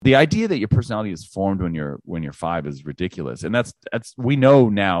The idea that your personality is formed when you're 5 is ridiculous, and that's we know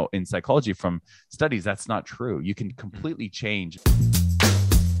now in psychology from studies that's not true. You can completely change.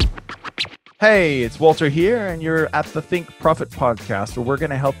 Hey, it's Walter here, and you're at the Think Profit podcast, where we're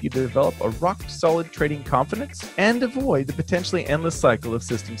going to help you develop a rock-solid trading confidence and avoid the potentially endless cycle of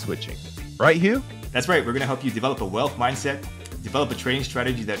system switching. Right, Hugh? That's right. We're going to help you develop a wealth mindset, develop a trading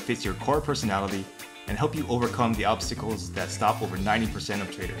strategy that fits your core personality, and help you overcome the obstacles that stop over 90%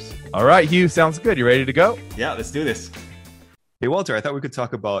 of traders. All right, Hugh, sounds good. You ready to go? Yeah, let's do this. Hey, Walter, I thought we could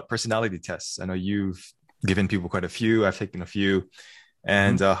talk about personality tests. I know you've given people quite a few. I've taken a few.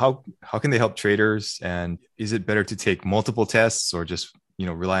 And how can they help traders? And is it better to take multiple tests or just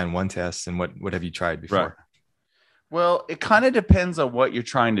rely on one test? And what have you tried before? Right. Well, it kind of depends on what you're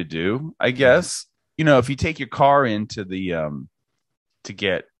trying to do, I guess. If you take your car into the to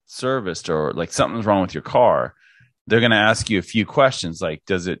get serviced, or like something's wrong with your car, they're going to ask you a few questions like,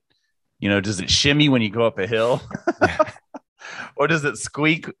 does it shimmy when you go up a hill? Or does it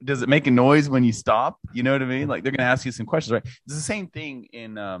squeak? Does it make a noise when you stop? You know what I mean? Like, they're going to ask you some questions, right? It's the same thing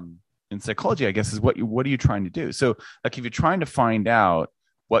in psychology, I guess, is what are you trying to do? So like, if you're trying to find out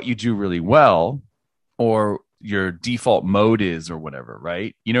what you do really well, or your default mode is, or whatever,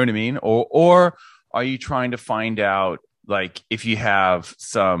 right? You know what I mean? Or are you trying to find out, like, if you have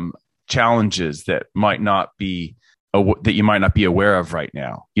some challenges that might not be that you might not be aware of right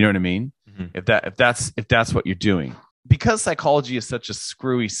now? You know what I mean? Mm-hmm. If that's what you're doing. Because psychology is such a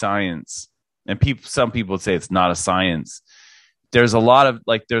screwy science, and some people would say it's not a science. There's a lot of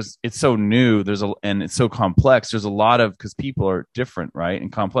it's so new. And it's so complex. There's a lot of, because people are different, right,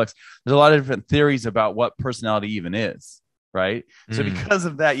 and complex. There's a lot of different theories about what personality even is, right? So because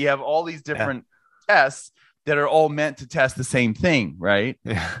of that, you have all these different tests that are all meant to test the same thing, right?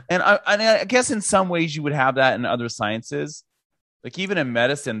 Yeah. And I guess in some ways you would have that in other sciences. Like, even in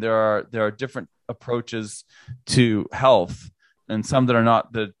medicine, there are different approaches to health, and some that are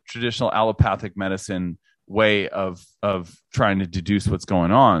not the traditional allopathic medicine way of trying to deduce what's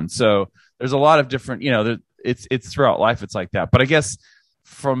going on. So there's a lot of different, it's throughout life, it's like that. But I guess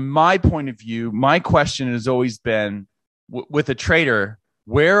from my point of view, my question has always been, with a trader,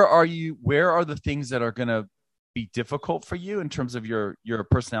 where are the things that are going to be difficult for you in terms of your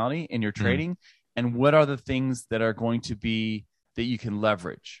personality and your trading? And what are the things that are going to be that you can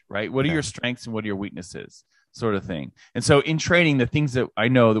leverage, right? What are your strengths and what are your weaknesses, sort of thing. And so in trading, the things that I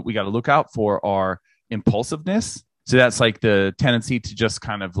know that we got to look out for are impulsiveness. So that's like the tendency to just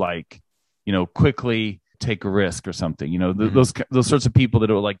kind of like, quickly take a risk or something, those sorts of people that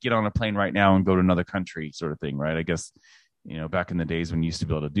will like get on a plane right now and go to another country, sort of thing, right? I guess, back in the days when you used to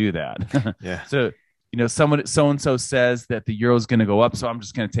be able to do that. Yeah. So, someone so-and-so says that the euro is going to go up, so I'm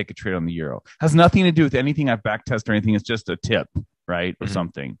just going to take a trade on the euro. Has nothing to do with anything I've backtested or anything. It's just a tip, right? Or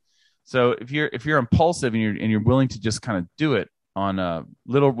something. So if you're impulsive and you're willing to just kind of do it on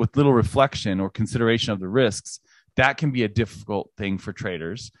with little reflection or consideration of the risks, that can be a difficult thing for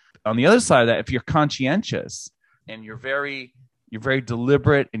traders. On the other side of that, if you're conscientious and you're very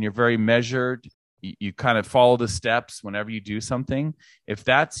deliberate and you're very measured, you kind of follow the steps whenever you do something. If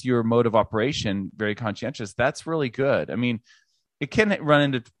that's your mode of operation, very conscientious, that's really good. I mean, it can run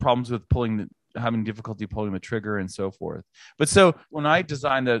into problems with having difficulty pulling the trigger and so forth. But so when I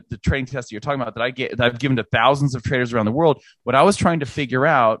designed the trading test that you're talking about, that I've given to thousands of traders around the world, what I was trying to figure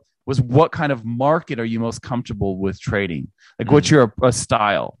out was, what kind of market are you most comfortable with trading? Like, what's your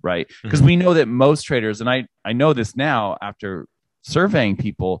style, right? Because we know that most traders, and I know this now after surveying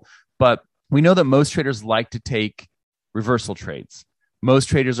people, but we know that most traders like to take reversal trades. Most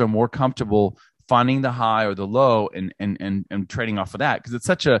traders are more comfortable finding the high or the low and trading off of that, because it's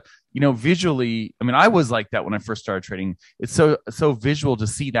such a, visually. I mean, I was like that when I first started trading. It's so visual to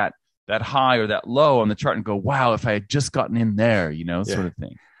see that high or that low on the chart and go, wow, if I had just gotten in there, sort of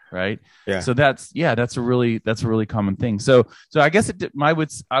thing. Right. Yeah. So that's a really common thing. So I guess I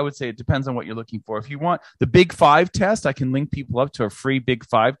would say it depends on what you're looking for. If you want the Big Five test, I can link people up to a free Big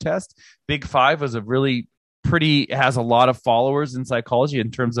Five test. Big Five is has a lot of followers in psychology in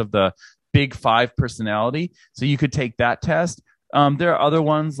terms of the Big Five personality. So you could take that test. There are other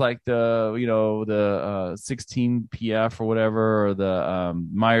ones like the 16 PF or whatever, or the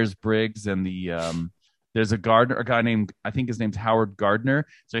Myers-Briggs, and the there's a guy named, I think his name's Howard Gardner.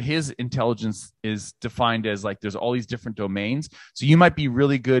 So his intelligence is defined as like, there's all these different domains. So you might be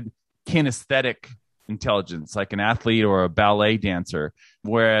really good kinesthetic intelligence, like an athlete or a ballet dancer,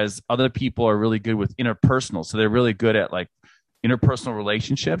 whereas other people are really good with interpersonal. So they're really good at like interpersonal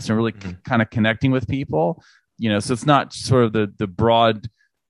relationships and really kind of connecting with people. So it's not sort of the broad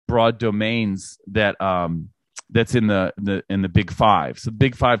domains that that's in the big five. So the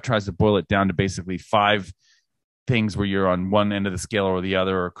big five tries to boil it down to basically 5 things where you're on one end of the scale or the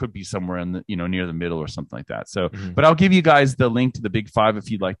other, or it could be somewhere in the, near the middle or something like that. So, but I'll give you guys the link to the big five if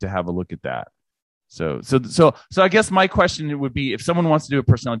you'd like to have a look at that. So I guess my question would be, if someone wants to do a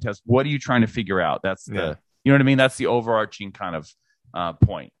personality test, what are you trying to figure out? That's you know what I mean? That's the overarching kind of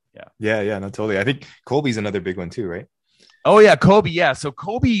point. Yeah. No, totally. I think Kolbe's another big one too, right? Oh yeah, Kolbe. Yeah. So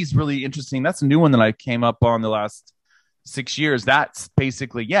Kolbe's really interesting. That's a new one that I came up on the last 6 years. That's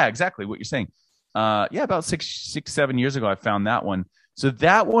basically, exactly what you're saying. About 7 years ago, I found that one. So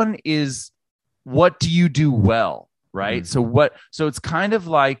that one is, what do you do well? Right. So it's kind of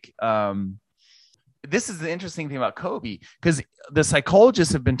like, this is the interesting thing about Kolbe, because the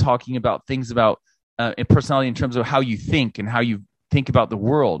psychologists have been talking about things about personality in terms of how you think and how you think about the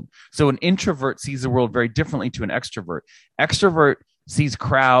world. So an introvert sees the world very differently to an extrovert. Extrovert sees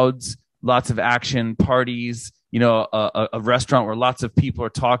crowds, lots of action, parties, a restaurant where lots of people are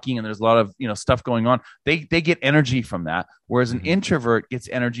talking and there's a lot of, stuff going on. They get energy from that. Whereas an introvert gets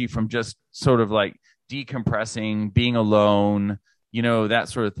energy from just sort of like decompressing, being alone, that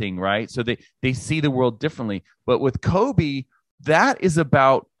sort of thing, right? So they see the world differently. But with Kolbe, that is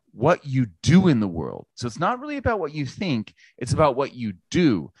about what you do in the world. So it's not really about what you think, it's about what you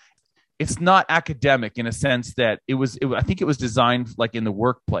do. It's not academic in a sense that I think it was designed like in the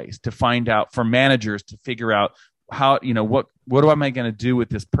workplace to find out, for managers to figure out how, what am I going to do with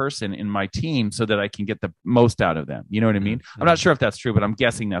this person in my team so that I can get the most out of them? You know what I mean? I'm not sure if that's true, but I'm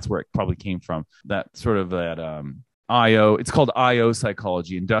guessing that's where it probably came from. That sort of that, IO, it's called IO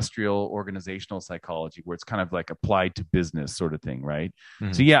psychology, industrial organizational psychology, where it's kind of like applied to business sort of thing, right?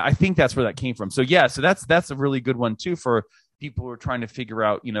 So I think that's where that came from. So so that's a really good one too for people who are trying to figure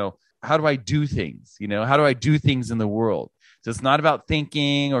out, how do I do things? How do I do things in the world? So it's not about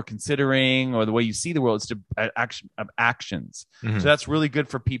thinking or considering or the way you see the world. It's actions. So that's really good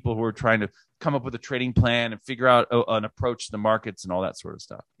for people who are trying to come up with a trading plan and figure out an approach to the markets and all that sort of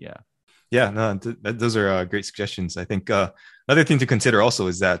stuff. Yeah, no, those are great suggestions. I think another thing to consider also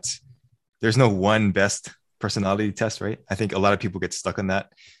is that there's no one best personality test, right? I think a lot of people get stuck on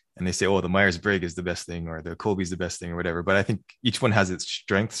that and they say, oh, the Myers-Briggs is the best thing or the Kolbe's the best thing or whatever. But I think each one has its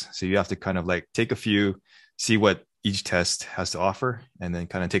strengths. So you have to kind of like take a few, see what each test has to offer, and then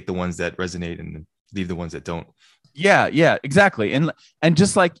kind of take the ones that resonate and leave the ones that don't. Yeah, exactly. And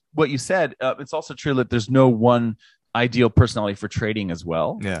just like what you said, it's also true that there's no one ideal personality for trading as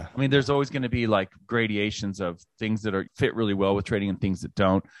well. Yeah. I mean, there's always going to be like gradations of things that fit really well with trading and things that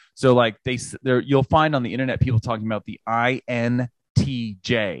don't. So like you'll find on the internet people talking about the INTJ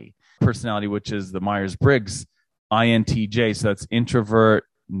personality, which is the Myers-Briggs INTJ. So that's introvert,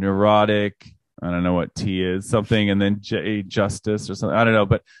 neurotic, I don't know what T is, something, and then J, justice or something. I don't know,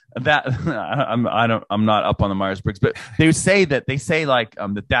 but that I'm not up on the Myers-Briggs, but they say that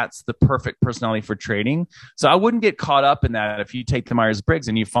that's the perfect personality for trading. So I wouldn't get caught up in that if you take the Myers-Briggs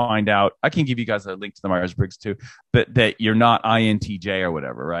and you find out. I can give you guys a link to the Myers-Briggs too, but that you're not INTJ or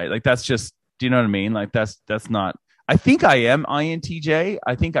whatever, right? Like that's just, do you know what I mean? Like that's not. I think I am INTJ.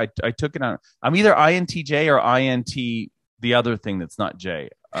 I think I took it on. I'm either INTJ or INT, the other thing that's not J.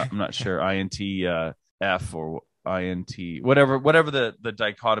 I'm not sure, INTF or INT, whatever the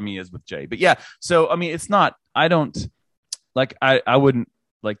dichotomy is with J. But yeah, so I mean, it's not, I don't like, I wouldn't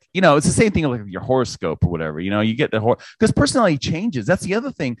like, it's the same thing like your horoscope or whatever, you get the because personality changes. That's the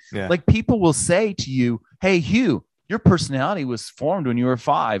other thing. Yeah. Like people will say to you, hey, Hugh, your personality was formed when you were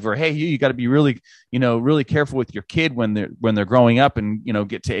 5, or hey, Hugh, you got to be really, really careful with your kid when they're growing up and,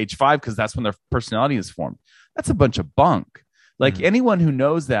 get to age 5, because that's when their personality is formed. That's a bunch of bunk. Like anyone who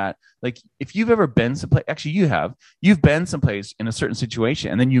knows that, like if you've ever been someplace, actually you've been someplace in a certain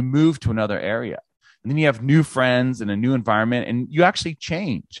situation and then you move to another area and then you have new friends and a new environment and you actually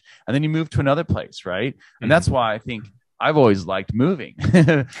change and then you move to another place. Right. And that's why I think I've always liked moving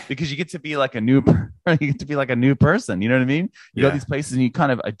because you get to be like a new person. You know what I mean? You go to these places and you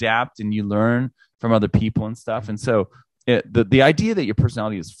kind of adapt and you learn from other people and stuff. And so the idea that your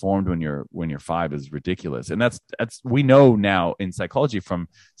personality is formed when you're 5 is ridiculous, and that's we know now in psychology from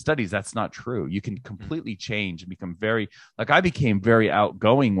studies that's not true. You can completely change and become I became very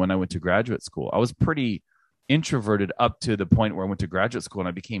outgoing when I went to graduate school. I was pretty introverted up to the point where I went to graduate school, and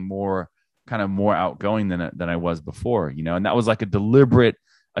I became more outgoing than I was before. And that was like a deliberate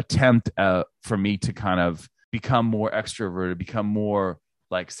attempt for me to kind of become more extroverted, become more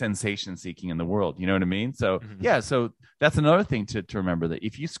like sensation seeking in the world. You know what I mean? So so that's another thing to remember, that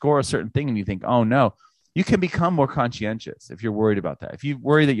if you score a certain thing and you think, oh no, you can become more conscientious if you're worried about that. If you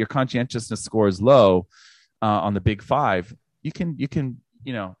worry that your conscientiousness score is low on the big 5, you can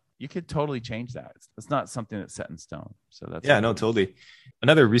you could totally change that. It's not something that's set in stone. So that's Yeah, no, totally.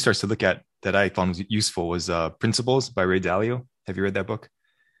 Another resource to look at that I found was useful was Principles by Ray Dalio. Have you read that book?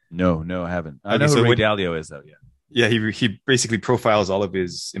 No, I haven't. I Okay, know so who Ray what- Dalio is though. Yeah. Yeah, he basically profiles all of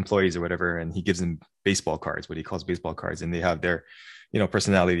his employees or whatever, and he gives them baseball cards, what he calls baseball cards, and they have their,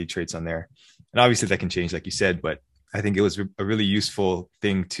 personality traits on there. And obviously that can change, like you said, but I think it was a really useful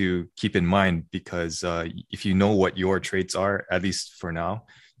thing to keep in mind because if you know what your traits are, at least for now,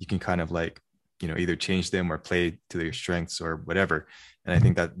 you can kind of like, either change them or play to their strengths or whatever. And I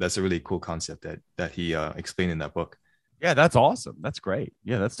think that that's a really cool concept that he explained in that book. Yeah, that's awesome. That's great.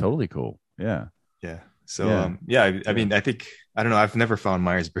 Yeah, that's totally cool. Yeah. Yeah. So I mean, I think I don't know. I've never found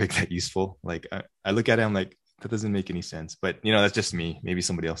Myers-Briggs that useful. Like I look at it, I'm like, that doesn't make any sense. But that's just me. Maybe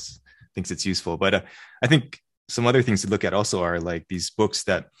somebody else thinks it's useful. But I think some other things to look at also are like these books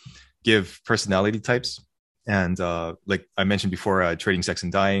that give personality types. And like I mentioned before, Trading Sex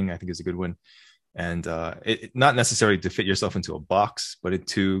and Dying, I think is a good one. And it not necessarily to fit yourself into a box, but it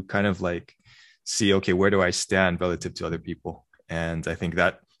to kind of like see, okay, where do I stand relative to other people? And I think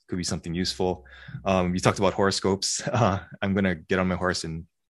that could be something useful. You talked about horoscopes. I'm going to get on my horse and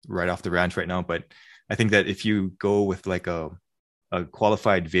ride off the ranch right now. But I think that if you go with like a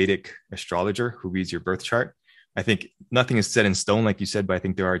qualified Vedic astrologer who reads your birth chart, I think nothing is set in stone, like you said, but I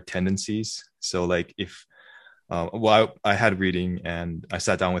think there are tendencies. So like if, I had a reading and I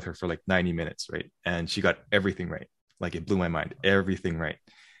sat down with her for like 90 minutes, right? And she got everything right. Like it blew my mind, everything right.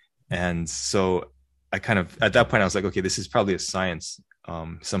 And so I kind of, at that point, I was like, okay, this is probably a science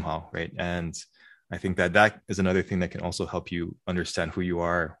somehow, right? And I think that is another thing that can also help you understand who you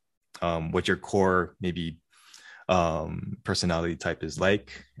are, what your core maybe personality type is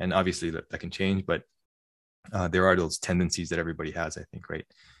like. And obviously that can change, but there are those tendencies that everybody has, I think, right?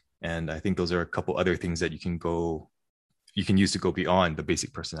 And I think those are a couple other things that you can use to go beyond the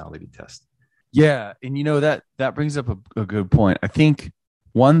basic personality test. Yeah. And that brings up a good point. I think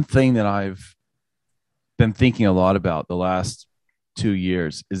one thing that I've been thinking a lot about the last 2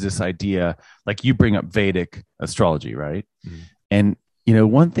 years is this idea, like you bring up Vedic astrology, right? Mm-hmm. And,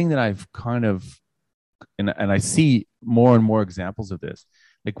 one thing that I've kind of, and I see more and more examples of this,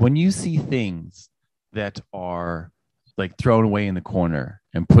 like when you see things that are like thrown away in the corner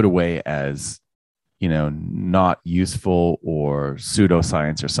and put away as, not useful or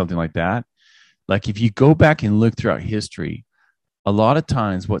pseudoscience or something like that. Like if you go back and look throughout history, a lot of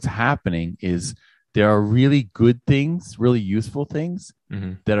times what's happening is there are really good things, really useful things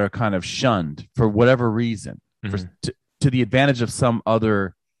mm-hmm. that are kind of shunned for whatever reason, mm-hmm. to the advantage of some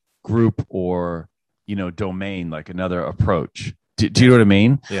other group or, domain, like another approach. Do you know what I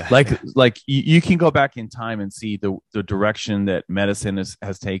mean? Yeah. Like you can go back in time and see the direction that medicine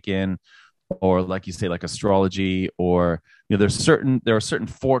has taken, or like you say, like astrology, or there are certain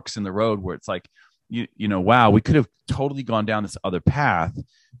forks in the road where it's like, wow, we could have totally gone down this other path,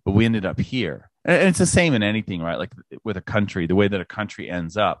 but we ended up here. And it's the same in anything, right? Like with a country, the way that a country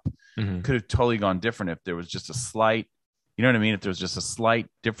ends up mm-hmm. could have totally gone different if there was just a slight, you know what I mean? If there was just a slight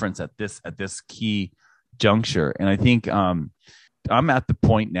difference at this key juncture. And I think I'm at the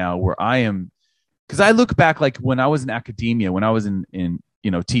point now where I am, because I look back, like when I was in academia, when I was in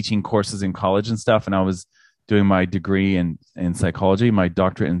teaching courses in college and stuff, and I was doing my degree in psychology, my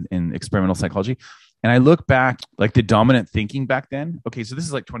doctorate in experimental psychology. And I look back, like the dominant thinking back then. Okay, so this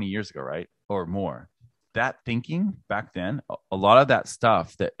is like 20 years ago, right? Or more. That thinking back then, a lot of that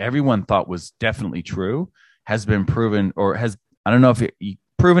stuff that everyone thought was definitely true has been proven, or I don't know if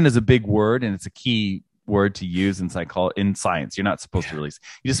proven is a big word, and it's a key word to use in science. You're not supposed to release.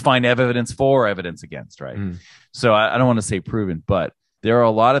 You just find evidence for, evidence against, right? Mm. So I don't want to say proven, but there are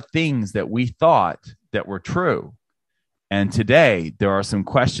a lot of things that we thought that were true. And today there are some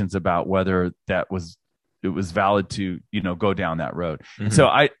questions about whether it was valid to, go down that road. Mm-hmm. And so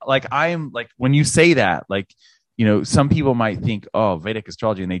I am like, when you say that, like, some people might think, oh, Vedic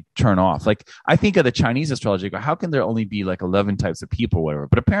astrology, and they turn off. Like I think of the Chinese astrology, go, how can there only be like 11 types of people or whatever?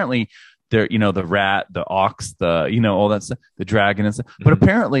 But apparently there, the rat, the ox, all that stuff, the dragon and stuff. Mm-hmm. But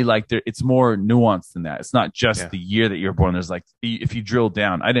apparently like it's more nuanced than that. It's not just the year that you're born. There's like, if you drill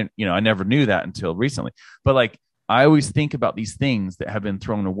down, I never knew that until recently, but like, I always think about these things that have been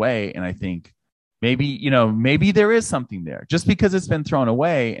thrown away, and I think maybe there is something there. Just because it's been thrown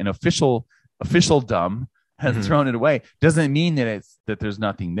away and officialdom has mm-hmm. thrown it away doesn't mean that there's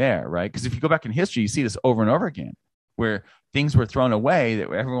nothing there, right? Because if you go back in history, you see this over and over again, where things were thrown away that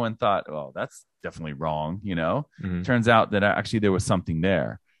everyone thought, oh, that's definitely wrong. Mm-hmm. Turns out that actually there was something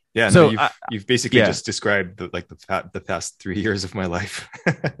there. Yeah, So no, you've basically just described the past 3 years of my life.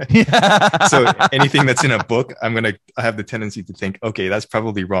 yeah. So anything that's in a book, I have the tendency to think, okay, that's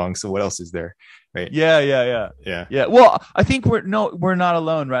probably wrong. So what else is there, right? Yeah. Well, I think we're not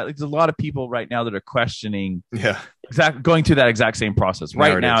alone, right? Like there's a lot of people right now that are questioning, going through that exact same process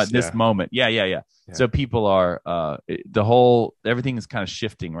right now at this moment. Yeah. So people are everything is kind of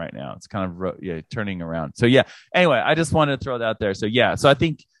shifting right now. It's kind of turning around. So anyway, I just wanted to throw that out there. So so I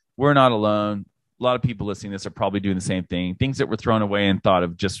think we're not alone. A lot of people listening to this are probably doing the same thing. Things that were thrown away and thought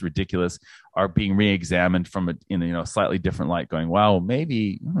of just ridiculous are being re-examined from a slightly different light, going, wow,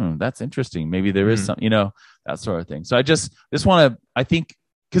 maybe that's interesting. Maybe there is something, that sort of thing. So I just want to, I think,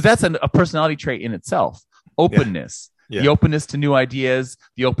 because that's a personality trait in itself, openness. The openness to new ideas,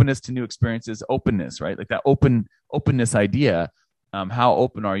 the openness to new experiences, openness, right? Like that openness idea. How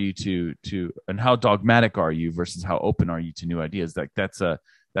open are you to, and how dogmatic are you versus how open are you to new ideas? Like that's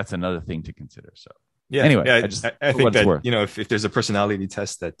another thing to consider. So anyway, I think that if there's a personality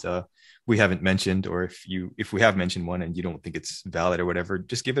test that we haven't mentioned, or if we have mentioned one and you don't think it's valid or whatever,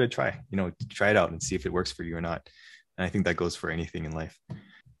 just give it a try. Try it out and see if it works for you or not. And I think that goes for anything in life.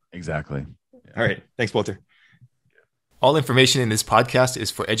 Exactly. All right. Thanks, Walter. All information in this podcast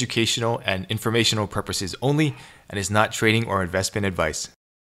is for educational and informational purposes only and is not trading or investment advice.